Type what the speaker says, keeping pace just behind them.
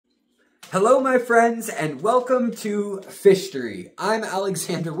Hello my friends and welcome to FISHTORY. I'm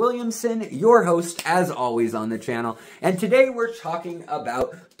Alexander Williamson, your host as always on the channel, and today we're talking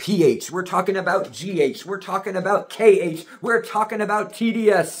about pH, we're talking about GH, we're talking about KH, we're talking about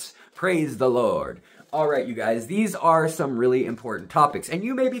TDS. Praise the Lord. Alright you guys, these are some really important topics, and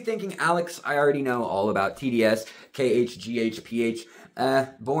you may be thinking, Alex, I already know all about TDS, KH, GH, pH,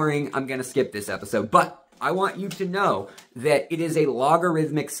 boring, I'm gonna skip this episode, but I want you to know that it is a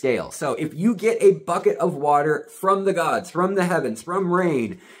logarithmic scale. So if you get a bucket of water from the gods, from the heavens, from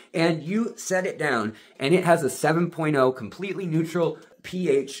rain, and you set it down and it has a 7.0 completely neutral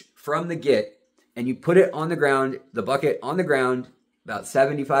pH from the get, and you put it on the ground, the bucket on the ground, about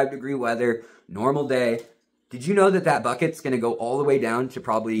 75-degree weather, normal day, did you know that that bucket's going to go all the way down to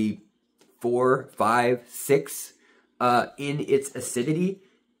probably 4, 5, 6 in its acidity?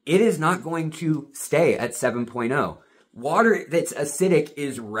 It is not going to stay at 7.0. Water that's acidic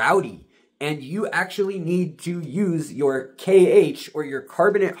is rowdy, and you actually need to use your KH or your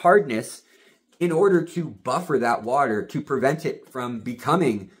carbonate hardness in order to buffer that water to prevent it from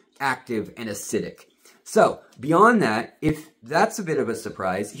becoming active and acidic. So, beyond that, if that's a bit of a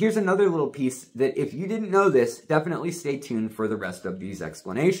surprise, here's another little piece that if you didn't know this, definitely stay tuned for the rest of these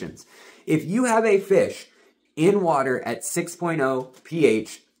explanations. If you have a fish in water at 6.0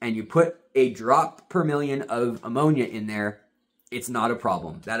 pH, and you put a drop per million of ammonia in there, it's not a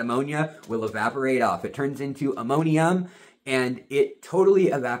problem. That ammonia will evaporate off. It turns into ammonium, and it totally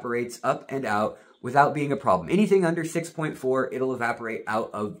evaporates up and out without being a problem. Anything under 6.4, it'll evaporate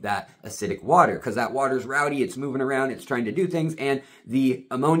out of that acidic water, because that water's rowdy, it's moving around, it's trying to do things, and the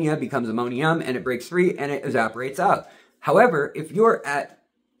ammonia becomes ammonium, and it breaks free, and it evaporates out. However, if you're at,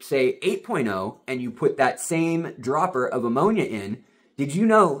 say, 8.0, and you put that same dropper of ammonia in, did you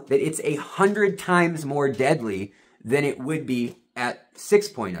know that it's 100 times more deadly than it would be at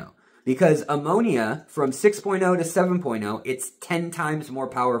 6.0? Because ammonia, from 6.0 to 7.0, it's 10 times more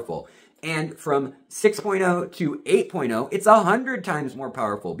powerful. And from 6.0 to 8.0, it's 100 times more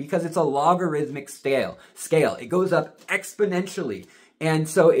powerful because it's a logarithmic scale. It goes up exponentially. And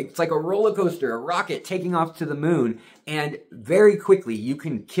so it's like a roller coaster, a rocket taking off to the moon. And very quickly, you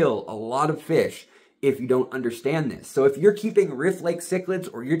can kill a lot of fish if you don't understand this. So if you're keeping Riff Lake cichlids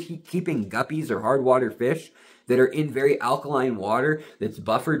or you're keeping guppies or hard water fish that are in very alkaline water that's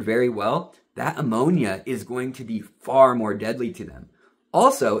buffered very well, that ammonia is going to be far more deadly to them.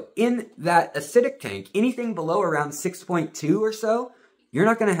 Also, in that acidic tank, anything below around 6.2 or so, you're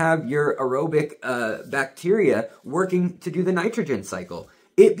not going to have your aerobic bacteria working to do the nitrogen cycle.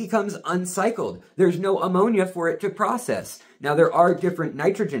 It becomes uncycled. There's no ammonia for it to process. Now, there are different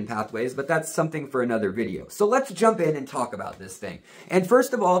nitrogen pathways, but that's something for another video. So let's jump in and talk about this thing. And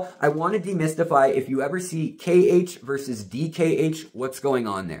first of all, I want to demystify, if you ever see KH versus DKH, what's going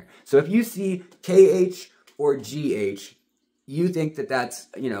on there. So if you see KH or GH, you think that that's,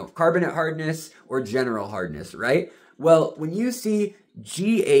 carbonate hardness or general hardness, right? Well, when you see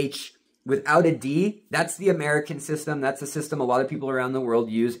GH without a D, that's the American system. That's a system a lot of people around the world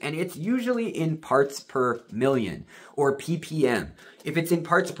use, and it's usually in parts per million, or ppm. If it's in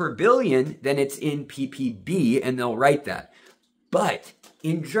parts per billion, then it's in ppb, and they'll write that. But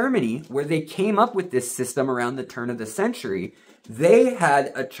in Germany, where they came up with this system around the turn of the century, they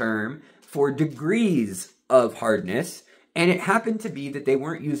had a term for degrees of hardness, and it happened to be that they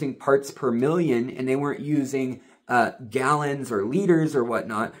weren't using parts per million, and they weren't using gallons or liters or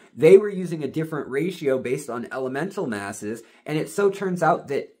whatnot. They were using a different ratio based on elemental masses, and it so turns out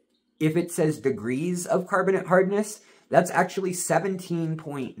that if it says degrees of carbonate hardness, that's actually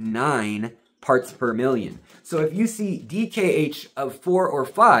 17.9 parts per million. So if you see DKH of 4 or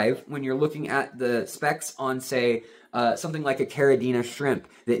 5, when you're looking at the specs on, say, something like a Caridina shrimp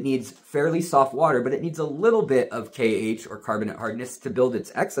that needs fairly soft water, but it needs a little bit of KH or carbonate hardness to build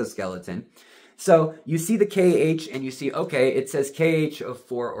its exoskeleton. So you see the KH and you see, okay, it says KH of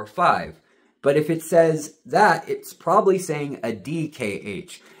 4 or 5. But if it says that, it's probably saying a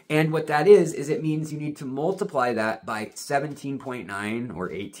DKH. And what that is it means you need to multiply that by 17.9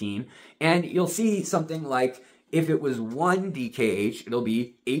 or 18. And you'll see something like, if it was 1 DKH, it'll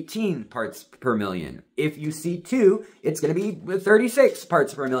be 18 parts per million. If you see 2, it's going to be 36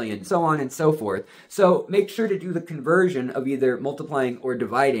 parts per million, so on and so forth. So make sure to do the conversion of either multiplying or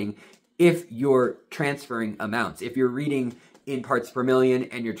dividing if you're transferring amounts. If you're reading in parts per million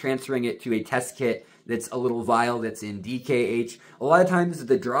and you're transferring it to a test kit that's a little vial that's in DKH, a lot of times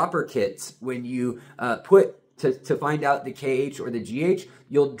the dropper kits, when you put to find out the KH or the GH,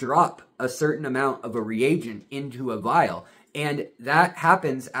 you'll drop a certain amount of a reagent into a vial. And that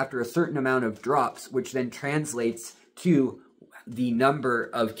happens after a certain amount of drops, which then translates to the number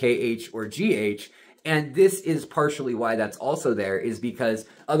of KH or GH. And this is partially why that's also there, is because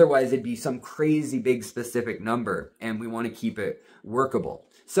otherwise it'd be some crazy big specific number, and we want to keep it workable.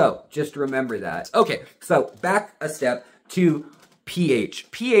 So just remember that. Okay, so back a step to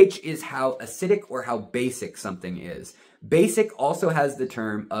pH. pH is how acidic or how basic something is. Basic also has the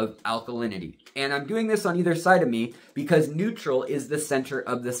term of alkalinity. And I'm doing this on either side of me because neutral is the center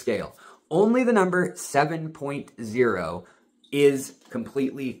of the scale. Only the number 7.0 is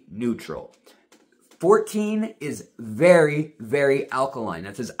completely neutral. 14 is very, very alkaline.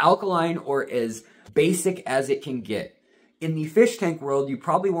 That's as alkaline or as basic as it can get. In the fish tank world, you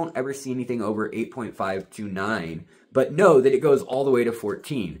probably won't ever see anything over 8.5 to 9, but know that it goes all the way to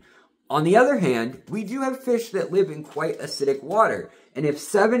 14. On the other hand, we do have fish that live in quite acidic water. And if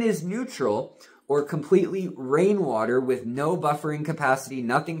 7 is neutral, or completely rainwater with no buffering capacity,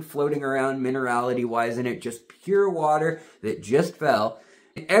 nothing floating around minerality-wise in it, just pure water that just fell,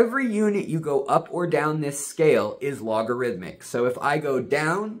 every unit you go up or down this scale is logarithmic. So if I go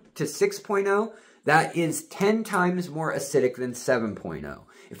down to 6.0, that is 10 times more acidic than 7.0.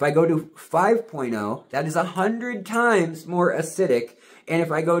 If I go to 5.0, that is 100 times more acidic. And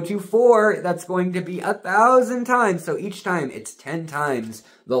if I go to 4, that's going to be 1,000 times. So each time it's 10 times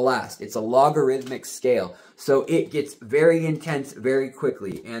the last. It's a logarithmic scale. So it gets very intense very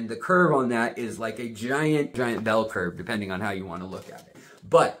quickly. And the curve on that is like a giant bell curve, depending on how you want to look at it.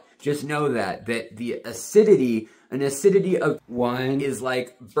 But just know that the acidity, an acidity of 1 is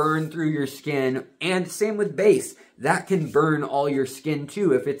like burn through your skin. And same with base. That can burn all your skin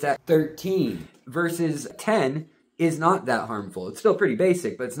too if it's at 13 versus 10 is not that harmful. It's still pretty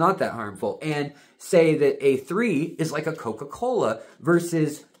basic, but it's not that harmful. And say that a 3 is like a Coca-Cola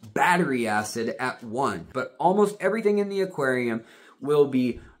versus battery acid at 1. But almost everything in the aquarium will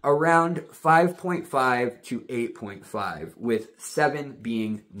be around 5.5 to 8.5, with 7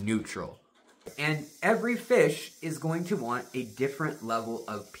 being neutral. And every fish is going to want a different level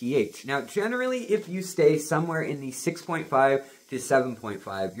of pH. Now, generally, if you stay somewhere in the 6.5 to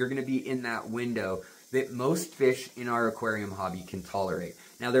 7.5, you're going to be in that window that most fish in our aquarium hobby can tolerate.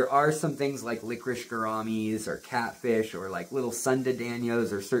 Now, there are some things like licorice gouramis or catfish or like little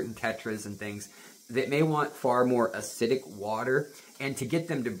sundadanios or certain tetras and things that may want far more acidic water. And to get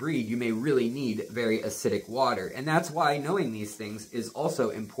them to breed, you may really need very acidic water. And that's why knowing these things is also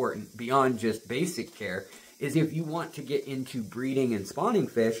important beyond just basic care, is if you want to get into breeding and spawning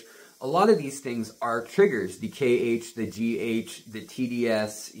fish, a lot of these things are triggers. The KH, the GH, the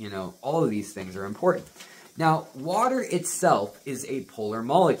TDS, you know, all of these things are important. Now, water itself is a polar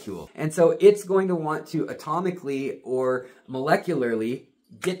molecule. And so it's going to want to atomically or molecularly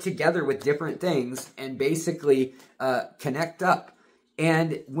get together with different things and basically connect up.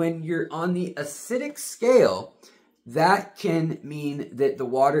 And when you're on the acidic scale, that can mean that the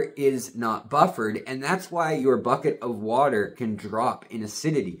water is not buffered, and that's why your bucket of water can drop in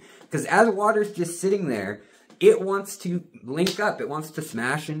acidity. Because as water's just sitting there, it wants to link up. It wants to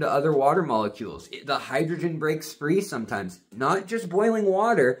smash into other water molecules. The hydrogen breaks free sometimes. Not just boiling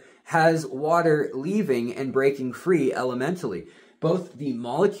water has water leaving and breaking free elementally. Both the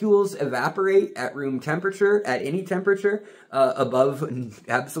molecules evaporate at room temperature, at any temperature above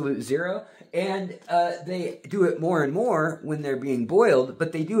absolute 0, and they do it more and more when they're being boiled,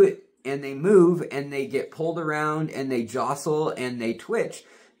 but they do it and they move and they get pulled around and they jostle and they twitch,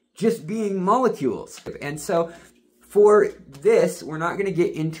 just being molecules. And so for this, we're not going to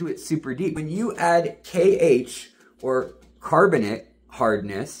get into it super deep. When you add KH, or carbonate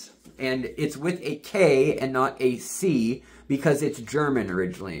hardness, and it's with a K and not a C, because it's German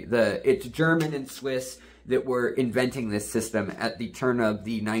originally. It's German and Swiss that were inventing this system at the turn of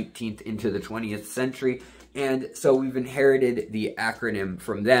the 19th into the 20th century. And so we've inherited the acronym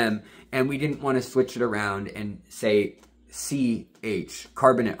from them, and we didn't want to switch it around and say CH,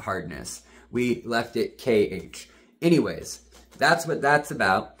 carbonate hardness. We left it KH. Anyways, that's what that's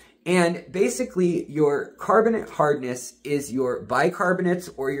about. And basically, your carbonate hardness is your bicarbonates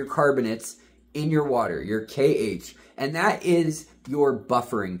or your carbonates in your water, your KH. And that is your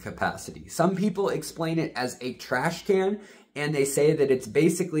buffering capacity. Some people explain it as a trash can, and they say that it's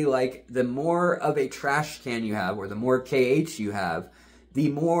basically like the more of a trash can you have, or the more KH you have, the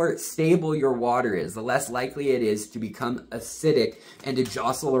more stable your water is, the less likely it is to become acidic and to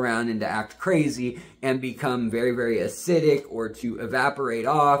jostle around and to act crazy and become very, very acidic, or to evaporate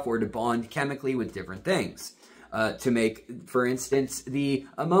off, or to bond chemically with different things. To make, for instance, the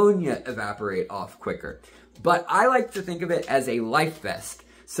ammonia evaporate off quicker. But I like to think of it as a life vest.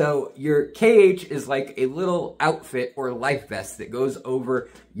 So your KH is like a little outfit or life vest that goes over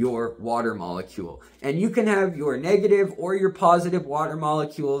your water molecule. And you can have your negative or your positive water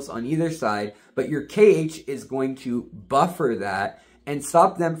molecules on either side, but your KH is going to buffer that and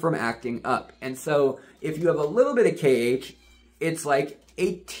stop them from acting up. And so if you have a little bit of KH, it's like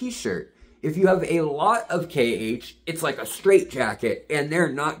a t-shirt. If you have a lot of KH, it's like a straitjacket, and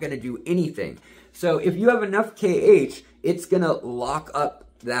they're not going to do anything. So if you have enough KH, it's going to lock up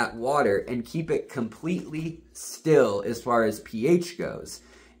that water and keep it completely still as far as pH goes.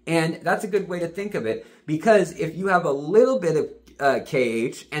 And that's a good way to think of it, because if you have a little bit of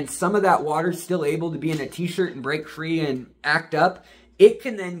KH and some of that water's still able to be in a t-shirt and break free and act up, it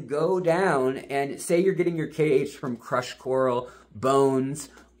can then go down, and say you're getting your KH from crushed coral, bones,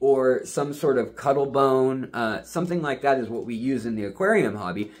 or some sort of cuttle bone, something like that is what we use in the aquarium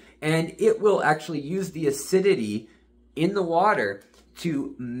hobby. And it will actually use the acidity in the water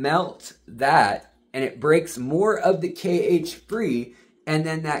to melt that, and it breaks more of the KH free, and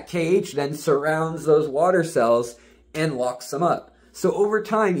then that KH then surrounds those water cells and locks them up. So over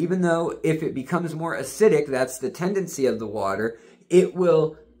time, even though if it becomes more acidic, that's the tendency of the water, it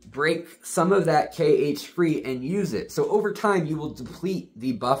will break some of that KH free and use it. So over time, you will deplete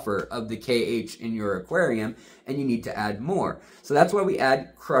the buffer of the KH in your aquarium, and you need to add more. So that's why we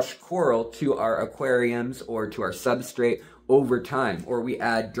add crushed coral to our aquariums or to our substrate over time, or we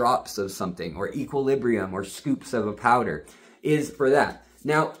add drops of something, or equilibrium, or scoops of a powder, is for that.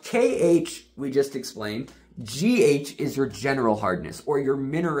 Now, KH, we just explained. GH is your general hardness, or your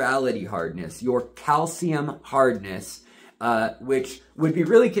minerality hardness, your calcium hardness, which would be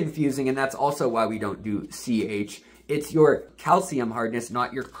really confusing, and that's also why we don't do CH. It's your calcium hardness,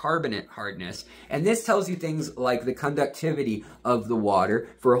 not your carbonate hardness. And this tells you things like the conductivity of the water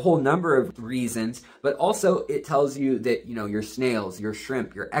for a whole number of reasons, but also it tells you that, you know, your snails, your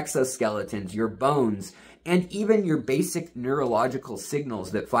shrimp, your exoskeletons, your bones, and even your basic neurological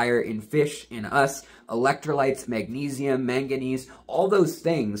signals that fire in fish, in us, electrolytes, magnesium, manganese, all those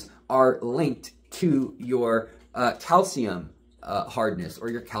things are linked to your calcium hardness, or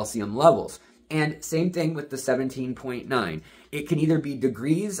your calcium levels. And same thing with the 17.9. It can either be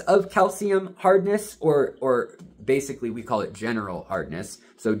degrees of calcium hardness, or basically we call it general hardness,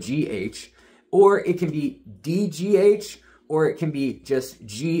 so GH, or it can be DGH, or it can be just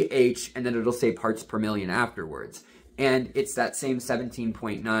GH, and then it'll say parts per million afterwards. And it's that same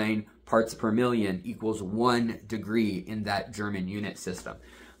 17.9 parts per million equals 1 degree in that German unit system.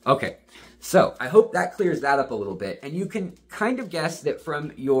 Okay, so I hope that clears that up a little bit. And you can kind of guess that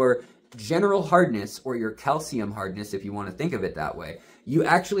from your general hardness, or your calcium hardness, if you want to think of it that way, you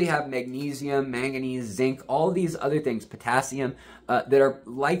actually have magnesium, manganese, zinc, all these other things, potassium, that are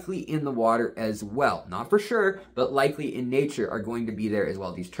likely in the water as well. Not for sure, but likely in nature are going to be there as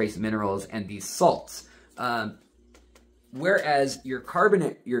well, these trace minerals and these salts. Whereas your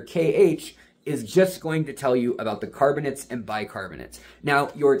carbonate, your KH, is just going to tell you about the carbonates and bicarbonates. Now,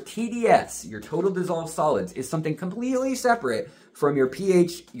 your TDS, your total dissolved solids, is something completely separate from your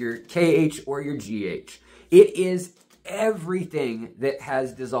pH, your KH, or your GH. It is everything that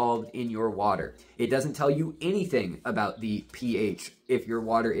has dissolved in your water. It doesn't tell you anything about the pH, if your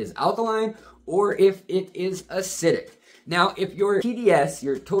water is alkaline or if it is acidic. Now, if your TDS,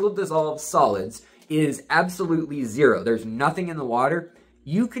 your total dissolved solids, is absolutely zero, there's nothing in the water,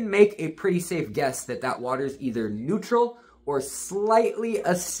 you can make a pretty safe guess that that water is either neutral or slightly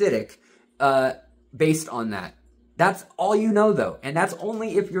acidic based on that. That's all you know, though, and that's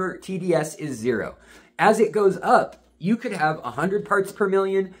only if your TDS is zero. As it goes up, you could have 100 parts per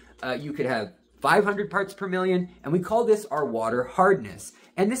million, you could have 500 parts per million, and we call this our water hardness.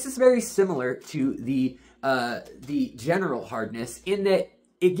 And this is very similar to the general hardness, in that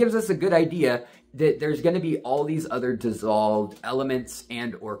it gives us a good idea that there's going to be all these other dissolved elements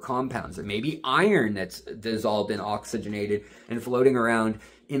and or compounds. There may be iron that's dissolved and oxygenated and floating around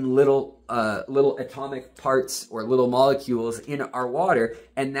in little atomic parts or little molecules in our water,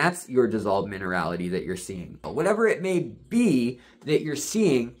 and that's your dissolved minerality that you're seeing. Whatever it may be that you're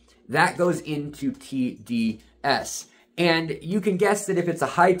seeing, that goes into TDS. And you can guess that if it's a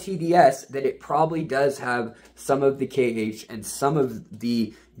high TDS, that it probably does have some of the KH and some of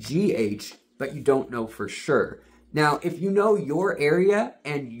the GH, but you don't know for sure. Now, if you know your area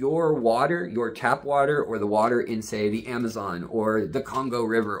and your water, your tap water, or the water in, say, the Amazon or the Congo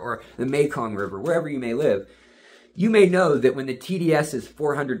River or the Mekong River, wherever you may live, you may know that when the TDS is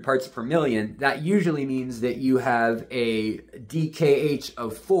 400 parts per million, that usually means that you have a DKH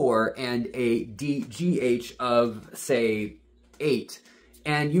of 4 and a DGH of, say, 8.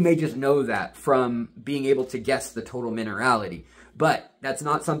 And you may just know that from being able to guess the total minerality. But that's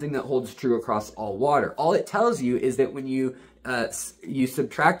not something that holds true across all water. All it tells you is that when you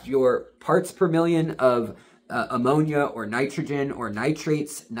subtract your parts per million of ammonia or nitrogen or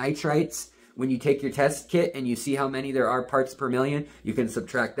nitrates, nitrites, when you take your test kit and you see how many there are parts per million, you can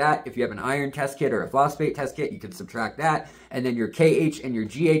subtract that. If you have an iron test kit or a phosphate test kit, you can subtract that. And then your KH and your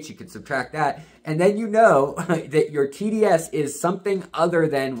GH, you can subtract that. And then you know that your TDS is something other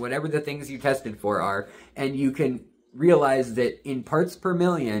than whatever the things you tested for are. And you can realize that in parts per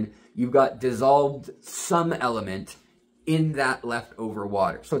million, you've got dissolved some element in that leftover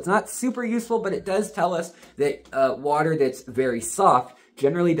water. So it's not super useful, but it does tell us that water that's very soft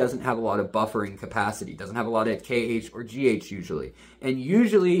generally doesn't have a lot of buffering capacity, doesn't have a lot of KH or GH usually. And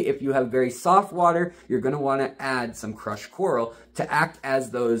usually if you have very soft water, you're going to want to add some crushed coral to act as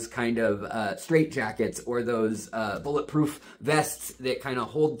those kind of straitjackets or those bulletproof vests that kind of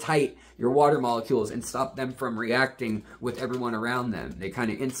hold tight your water molecules and stop them from reacting with everyone around them. They kind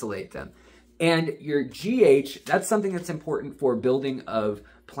of insulate them. And your GH, that's something that's important for building of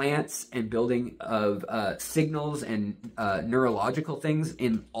plants and building of signals and neurological things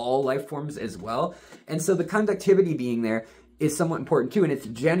in all life forms as well. And so the conductivity being there is somewhat important too, and it's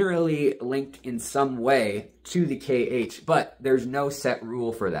generally linked in some way to the KH, but there's no set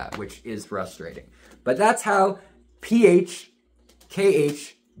rule for that, which is frustrating. But that's how pH,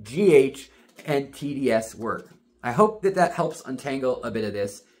 KH, GH, and TDS work. I hope that that helps untangle a bit of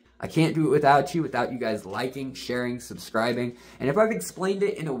this. I can't do it without you guys liking, sharing, subscribing. And if I've explained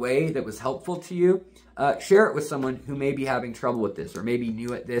it in a way that was helpful to you, share it with someone who may be having trouble with this or maybe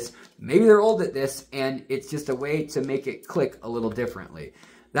new at this. Maybe they're old at this and it's just a way to make it click a little differently.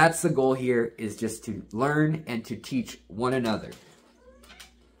 That's the goal here, is just to learn and to teach one another.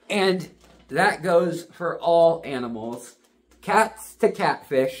 And that goes for all animals. Cats to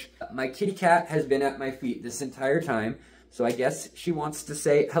catfish. My kitty cat has been at my feet this entire time. So I guess she wants to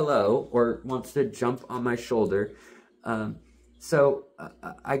say hello or wants to jump on my shoulder.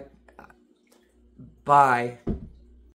 Bye.